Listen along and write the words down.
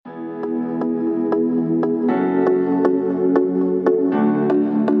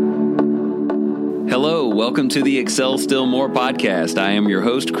welcome to the Excel Still More podcast. I am your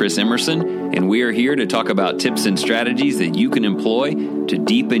host, Chris Emerson, and we are here to talk about tips and strategies that you can employ to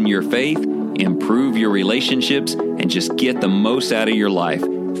deepen your faith, improve your relationships, and just get the most out of your life.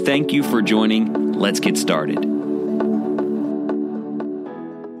 Thank you for joining. Let's get started.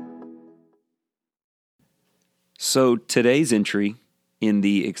 So today's entry in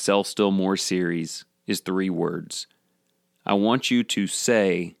the Excel Still More series is 3 words. I want you to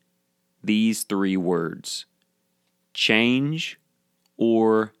say these 3 words: change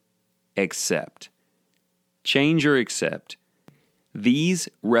or accept. Change or accept. These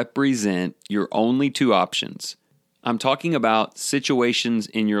represent your only 2 options. I'm talking about situations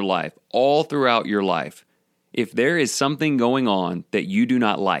in your life, all throughout your life. If there is something going on that you do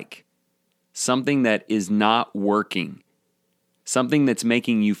not like, something that is not working, something that's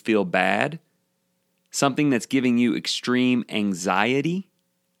making you feel bad, something that's giving you extreme anxiety,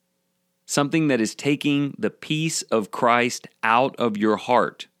 something that is taking the peace of Christ out of your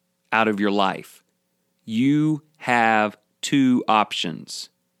heart, out of your life, you have 2 options: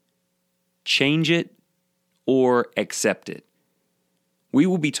 change it or accept it. We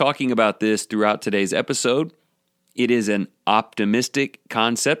will be talking about this throughout today's episode. It is an optimistic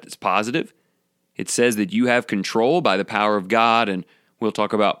concept. It's positive. It says that you have control by the power of God, and we'll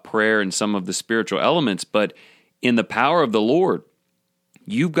talk about prayer and some of the spiritual elements, but in the power of the Lord,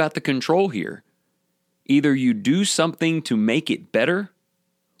 you've got the control here. Either you do something to make it better,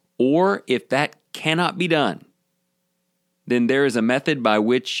 or if that cannot be done, then there is a method by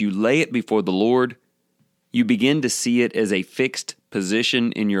which you lay it before the Lord. You begin to see it as a fixed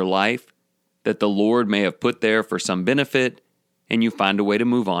position in your life that the Lord may have put there for some benefit, and you find a way to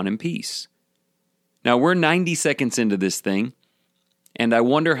move on in peace. Now, we're 90 seconds into this thing, and I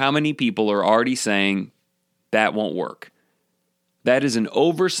wonder how many people are already saying, that won't work. That is an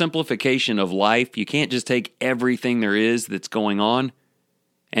oversimplification of life. You can't just take everything there is that's going on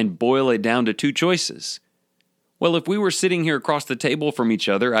and boil it down to 2 choices. Well, if we were sitting here across the table from each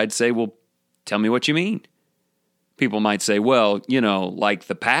other, I'd say, well, tell me what you mean. People might say, well, like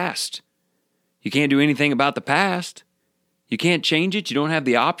the past. You can't do anything about the past. You can't change it. You don't have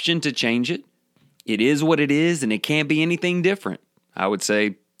the option to change it. It is what it is, and it can't be anything different. I would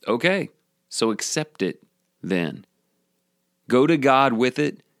say, okay, so accept it then. Go to God with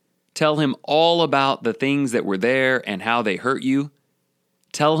it. Tell Him all about the things that were there and how they hurt you.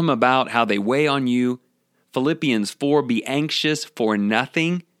 Tell Him about how they weigh on you. Philippians 4, be anxious for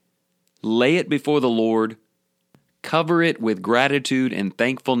nothing. Lay it before the Lord. Cover it with gratitude and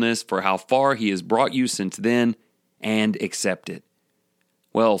thankfulness for how far He has brought you since then, and accept it.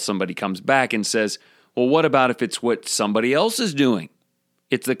 Well, somebody comes back and says, well, what about if it's what somebody else is doing?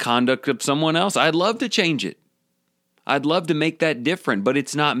 It's the conduct of someone else. I'd love to change it. I'd love to make that different, but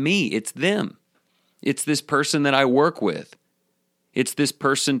it's not me, it's them. It's this person that I work with. It's this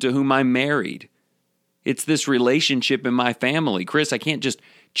person to whom I'm married. It's this relationship in my family. Chris, I can't just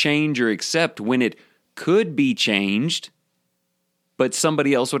change or accept when it could be changed, but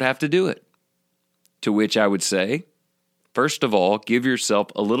somebody else would have to do it. To which I would say, first of all, give yourself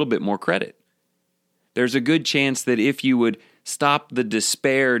a little bit more credit. There's a good chance that if you would stop the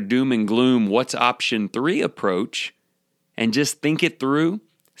despair, doom and gloom, what's option 3 approach, and just think it through,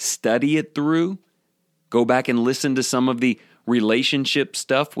 study it through, go back and listen to some of the relationship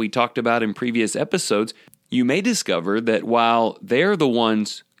stuff we talked about in previous episodes, you may discover that while they're the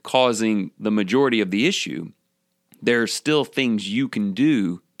ones causing the majority of the issue, there are still things you can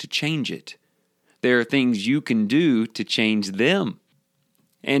do to change it. There are things you can do to change them.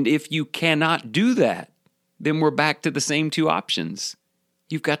 And if you cannot do that, then we're back to the same 2 options.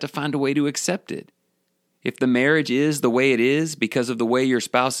 You've got to find a way to accept it. If the marriage is the way it is because of the way your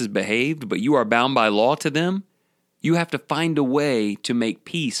spouse has behaved, but you are bound by law to them, you have to find a way to make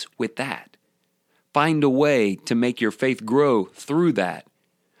peace with that. Find a way to make your faith grow through that.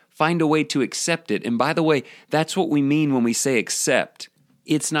 Find a way to accept it. And by the way, that's what we mean when we say accept.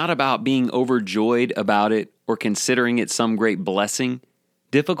 It's not about being overjoyed about it or considering it some great blessing.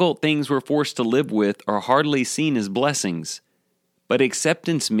 Difficult things we're forced to live with are hardly seen as blessings. But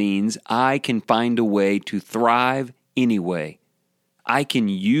acceptance means I can find a way to thrive anyway. I can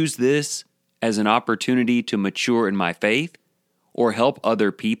use this as an opportunity to mature in my faith or help other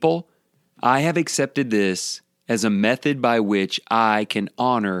people. I have accepted this as a method by which I can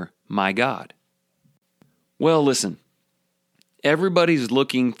honor my God. Well, listen, everybody's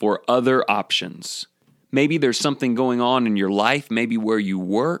looking for other options. Maybe there's something going on in your life, maybe where you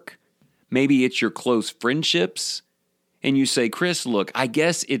work, maybe it's your close friendships, and you say, Chris, look, I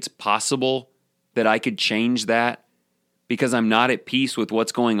guess it's possible that I could change that because I'm not at peace with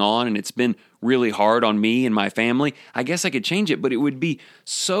what's going on and it's been really hard on me and my family, I guess I could change it, but it would be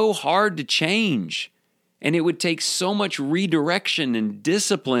so hard to change. And it would take so much redirection and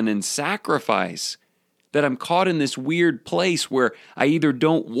discipline and sacrifice that I'm caught in this weird place where I either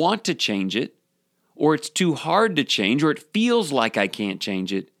don't want to change it, or it's too hard to change, or it feels like I can't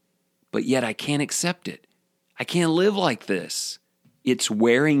change it, but yet I can't accept it. I can't live like this. It's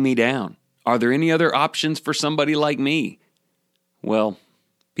wearing me down. Are there any other options for somebody like me? Well,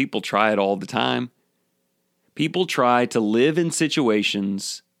 people try it all the time. People try to live in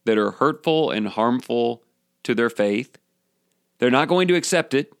situations that are hurtful and harmful to their faith. They're not going to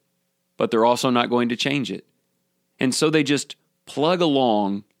accept it, but they're also not going to change it. And so they just plug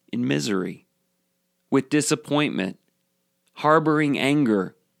along in misery, with disappointment, harboring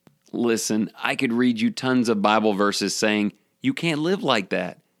anger. Listen, I could read you tons of Bible verses saying, you can't live like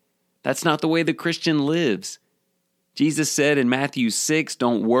that. That's not the way the Christian lives. Jesus said in Matthew 6,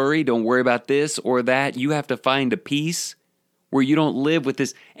 don't worry about this or that. You have to find a peace where you don't live with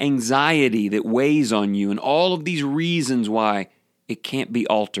this anxiety that weighs on you and all of these reasons why it can't be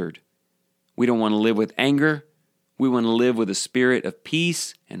altered. We don't want to live with anger. We want to live with a spirit of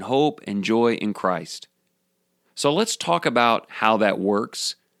peace and hope and joy in Christ. So let's talk about how that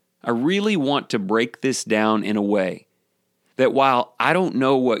works. I really want to break this down in a way that while I don't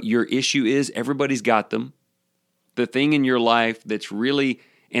know what your issue is, everybody's got them. The thing in your life that's really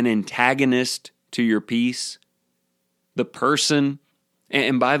an antagonist to your peace, the person,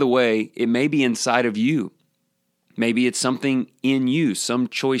 and by the way, it may be inside of you. Maybe it's something in you, some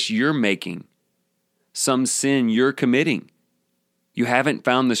choice you're making, some sin you're committing. You haven't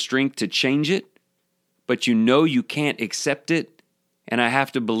found the strength to change it, but you know you can't accept it, and I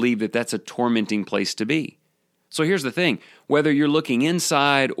have to believe that that's a tormenting place to be. So here's the thing, whether you're looking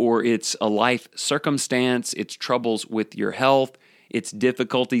inside or it's a life circumstance, it's troubles with your health, it's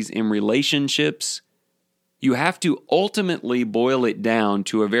difficulties in relationships, you have to ultimately boil it down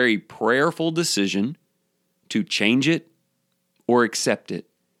to a very prayerful decision to change it or accept it.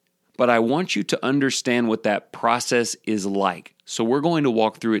 But I want you to understand what that process is like. So we're going to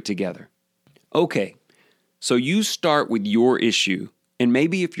walk through it together. Okay, so you start with your issue. And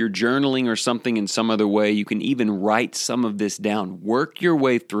maybe if you're journaling or something in some other way, you can even write some of this down. Work your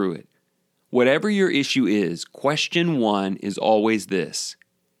way through it. Whatever your issue is, question one is always this: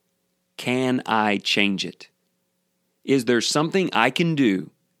 can I change it? Is there something I can do,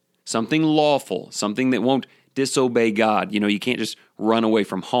 something lawful, something that won't disobey God? You can't just run away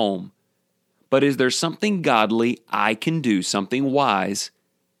from home. But is there something godly I can do, something wise,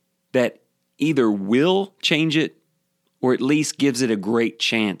 that either will change it or at least gives it a great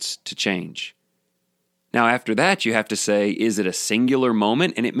chance to change? Now, after that, you have to say, is it a singular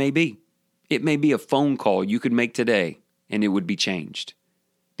moment? And it may be. It may be a phone call you could make today, and it would be changed.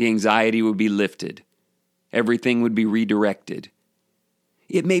 The anxiety would be lifted. Everything would be redirected.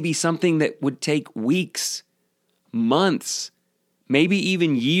 It may be something that would take weeks, months, maybe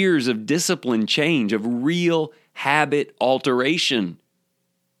even years of discipline change, of real habit alteration.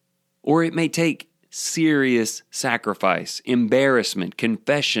 Or it may take serious sacrifice, embarrassment,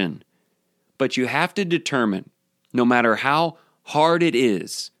 confession. But you have to determine, no matter how hard it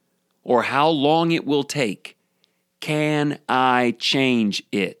is or how long it will take, can I change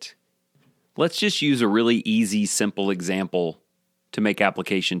it? Let's just use a really easy, simple example to make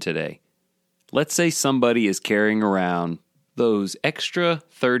application today. Let's say somebody is carrying around those extra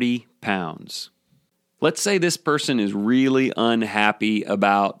 30 pounds. Let's say this person is really unhappy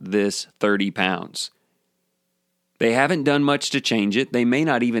about this 30 pounds. They haven't done much to change it. They may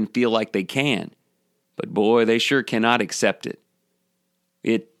not even feel like they can. But boy, they sure cannot accept it.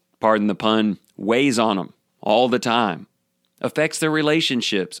 It, pardon the pun, weighs on them all the time. Affects their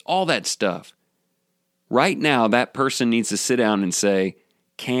relationships, all that stuff. Right now, that person needs to sit down and say,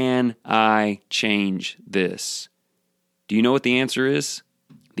 can I change this? Do you know what the answer is?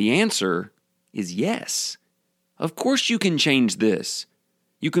 The answer is yes. Of course you can change this.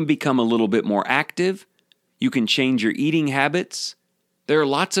 You can become a little bit more active. You can change your eating habits. There are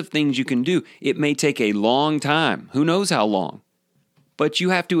lots of things you can do. It may take a long time. Who knows how long? But you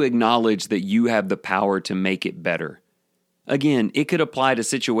have to acknowledge that you have the power to make it better. Again, it could apply to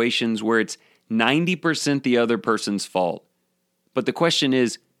situations where it's 90% the other person's fault. But the question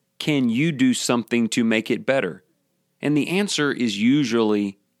is, can you do something to make it better? And the answer is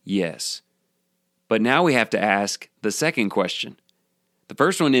usually yes. But now we have to ask the second question. The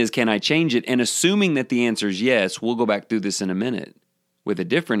first one is, can I change it? And assuming that the answer is yes, we'll go back through this in a minute with a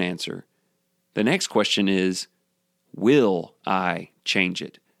different answer. The next question is, will I change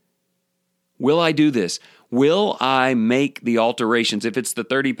it? Will I do this? Will I make the alterations? If it's the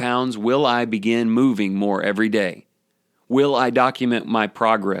 30 pounds, will I begin moving more every day? Will I document my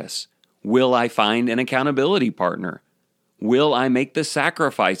progress? Will I find an accountability partner? Will I make the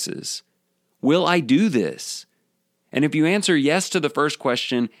sacrifices? Will I do this? And if you answer yes to the first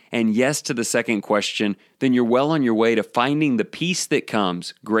question and yes to the second question, then you're well on your way to finding the peace that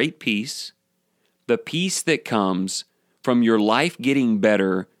comes, great peace, the peace that comes from your life getting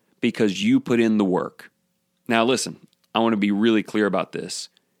better because you put in the work. Now listen, I want to be really clear about this.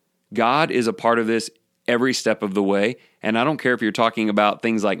 God is a part of this every step of the way, and I don't care if you're talking about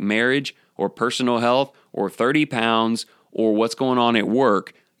things like marriage or personal health or 30 pounds or what's going on at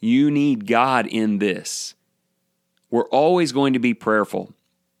work, you need God in this. We're always going to be prayerful.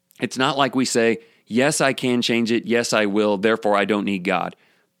 It's not like we say, yes, I can change it, yes, I will, therefore I don't need God.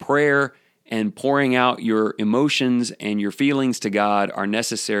 Prayer and pouring out your emotions and your feelings to God are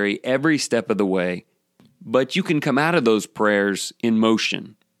necessary every step of the way, but you can come out of those prayers in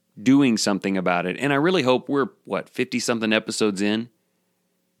motion, doing something about it. And I really hope we're, 50-something episodes in?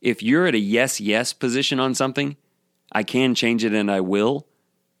 If you're at a yes position on something, I can change it and I will,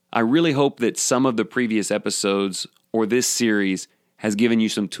 I really hope that some of the previous episodes or this series has given you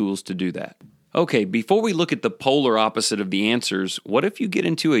some tools to do that. Okay, before we look at the polar opposite of the answers, what if you get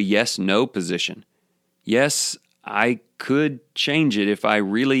into a yes-no position? Yes, I could change it if I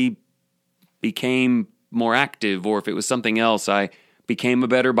really became more active, or if it was something else, I became a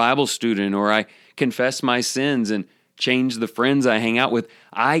better Bible student, or I confessed my sins and changed the friends I hang out with.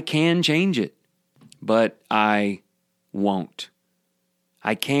 I can change it, but I won't.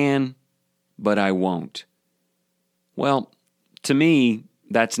 I can, but I won't. Well, to me,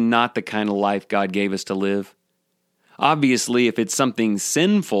 that's not the kind of life God gave us to live. Obviously, if it's something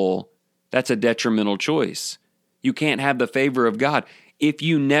sinful, that's a detrimental choice. You can't have the favor of God. If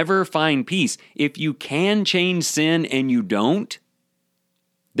you never find peace, if you can change sin and you don't,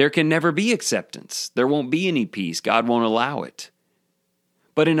 there can never be acceptance. There won't be any peace. God won't allow it.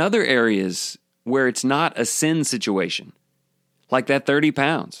 But in other areas where it's not a sin situation, like that 30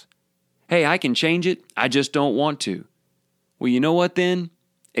 pounds, hey, I can change it, I just don't want to. Well, you know what then?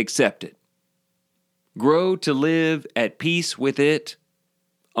 Accept it. Grow to live at peace with it.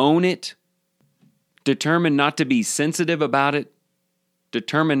 Own it. Determine not to be sensitive about it.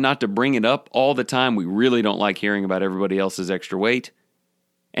 Determine not to bring it up all the time. We really don't like hearing about everybody else's extra weight.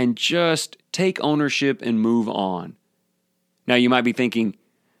 And just take ownership and move on. Now, you might be thinking,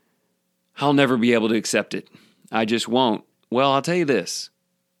 I'll never be able to accept it. I just won't. Well, I'll tell you this.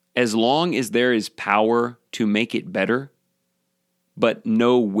 As long as there is power to make it better, but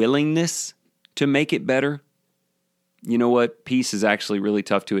no willingness to make it better, you know what? Peace is actually really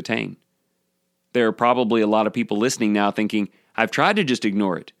tough to attain. There are probably a lot of people listening now thinking, I've tried to just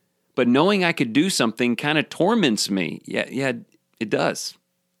ignore it, but knowing I could do something kind of torments me. Yeah, it does.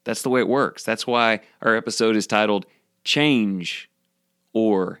 That's the way it works. That's why our episode is titled Change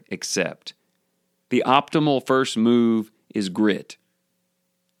or Accept. The optimal first move is grit.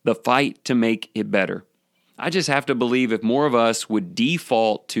 The fight to make it better. I just have to believe if more of us would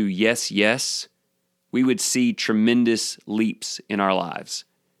default to yes, we would see tremendous leaps in our lives.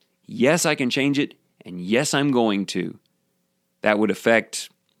 Yes, I can change it, and yes, I'm going to. That would affect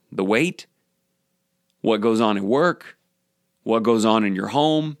the weight, what goes on at work, what goes on in your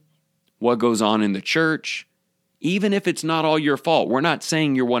home, what goes on in the church. Even if it's not all your fault, we're not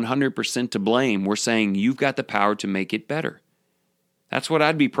saying you're 100% to blame. We're saying you've got the power to make it better. That's what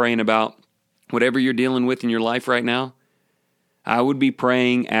I'd be praying about. Whatever you're dealing with in your life right now, I would be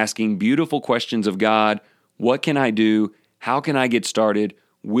praying, asking beautiful questions of God. What can I do? How can I get started?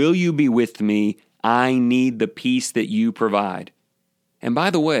 Will you be with me? I need the peace that you provide. And by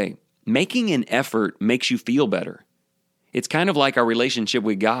the way, making an effort makes you feel better. It's kind of like our relationship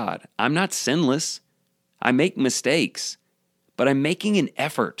with God. I'm not sinless. I make mistakes, but I'm making an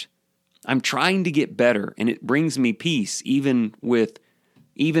effort. I'm trying to get better, and it brings me peace, even with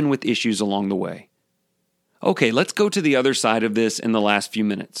issues along the way. Okay, let's go to the other side of this in the last few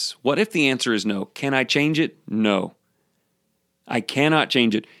minutes. What if the answer is no? Can I change it? No. I cannot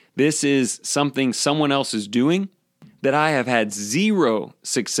change it. This is something someone else is doing that I have had zero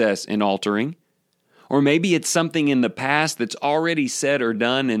success in altering. Or maybe it's something in the past that's already said or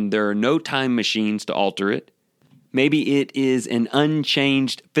done and there are no time machines to alter it. Maybe it is an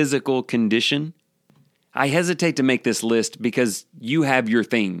unchanged physical condition. I hesitate to make this list because you have your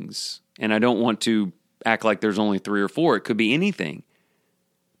things, and I don't want to act like there's only 3 or 4. It could be anything.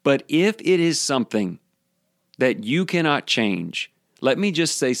 But if it is something that you cannot change, let me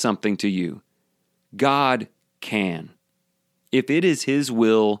just say something to you. God can. If it is His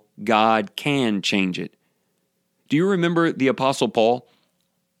will, God can change it. Do you remember the Apostle Paul?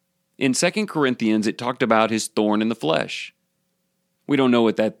 In 2 Corinthians, it talked about his thorn in the flesh. We don't know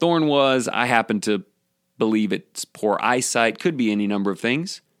what that thorn was. I happen to believe it's poor eyesight. Could be any number of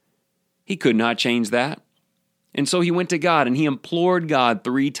things. He could not change that. And so he went to God and he implored God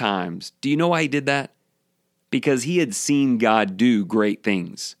 3 times. Do you know why he did that? Because he had seen God do great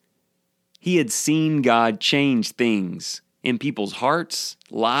things. He had seen God change things in people's hearts,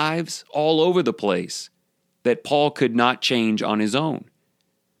 lives, all over the place that Paul could not change on his own.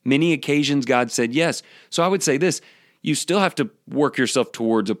 Many occasions God said yes. So I would say this, you still have to work yourself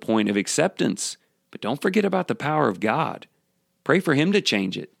towards a point of acceptance, but don't forget about the power of God. Pray for Him to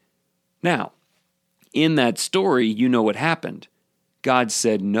change it. Now, in that story, you know what happened. God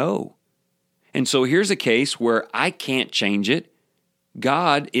said no. And so here's a case where I can't change it.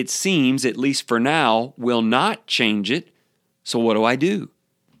 God, it seems, at least for now, will not change it. So what do I do?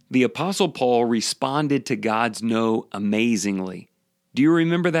 The Apostle Paul responded to God's no amazingly. Do you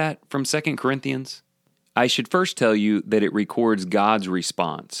remember that from 2 Corinthians? I should first tell you that it records God's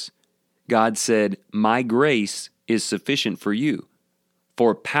response. God said, "My grace is sufficient for you,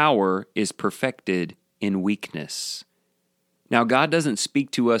 for power is perfected in weakness." Now, God doesn't speak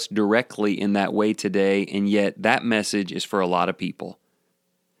to us directly in that way today, and yet that message is for a lot of people.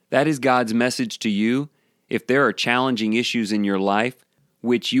 That is God's message to you if there are challenging issues in your life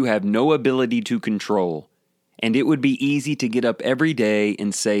which you have no ability to control. And it would be easy to get up every day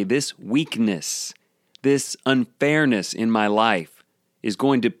and say, this weakness, this unfairness in my life is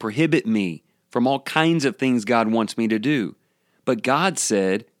going to prohibit me from all kinds of things God wants me to do. But God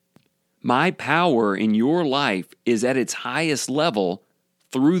said, my power in your life is at its highest level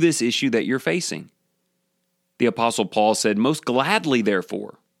through this issue that you're facing. The Apostle Paul said, most gladly,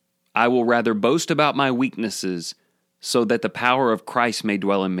 therefore, I will rather boast about my weaknesses so that the power of Christ may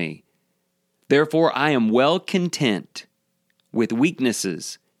dwell in me. Therefore, I am well content with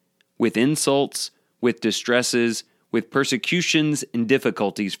weaknesses, with insults, with distresses, with persecutions and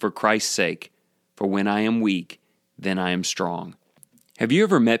difficulties for Christ's sake. For when I am weak, then I am strong. Have you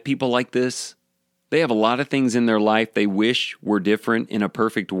ever met people like this? They have a lot of things in their life they wish were different in a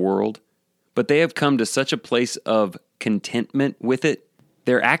perfect world, but they have come to such a place of contentment with it,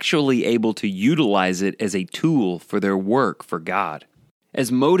 they're actually able to utilize it as a tool for their work for God,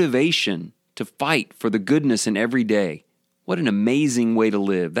 as motivation to fight for the goodness in every day. What an amazing way to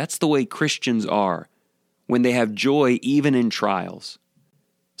live. That's the way Christians are, when they have joy even in trials.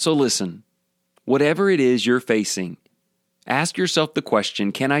 So listen, whatever it is you're facing, ask yourself the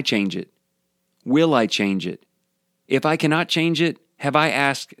question, can I change it? Will I change it? If I cannot change it, have I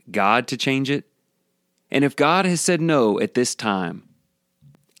asked God to change it? And if God has said no at this time,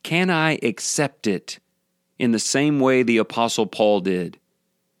 can I accept it in the same way the Apostle Paul did,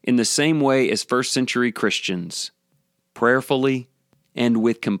 in the same way as first century Christians, prayerfully and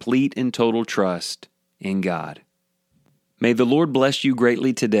with complete and total trust in God? May the Lord bless you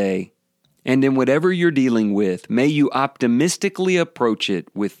greatly today, and in whatever you're dealing with, may you optimistically approach it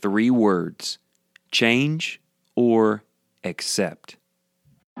with 3 words: change or accept.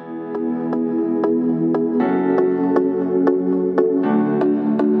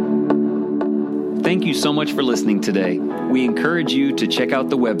 Thank you so much for listening today. We encourage you to check out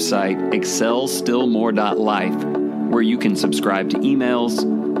the website excelstillmore.life, where you can subscribe to emails,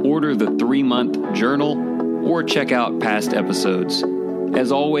 order the 3-month journal, or check out past episodes.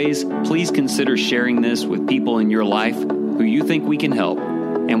 As always, please consider sharing this with people in your life who you think we can help.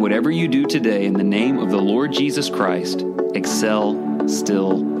 And whatever you do today, in the name of the Lord Jesus Christ, excel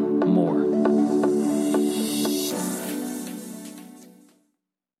still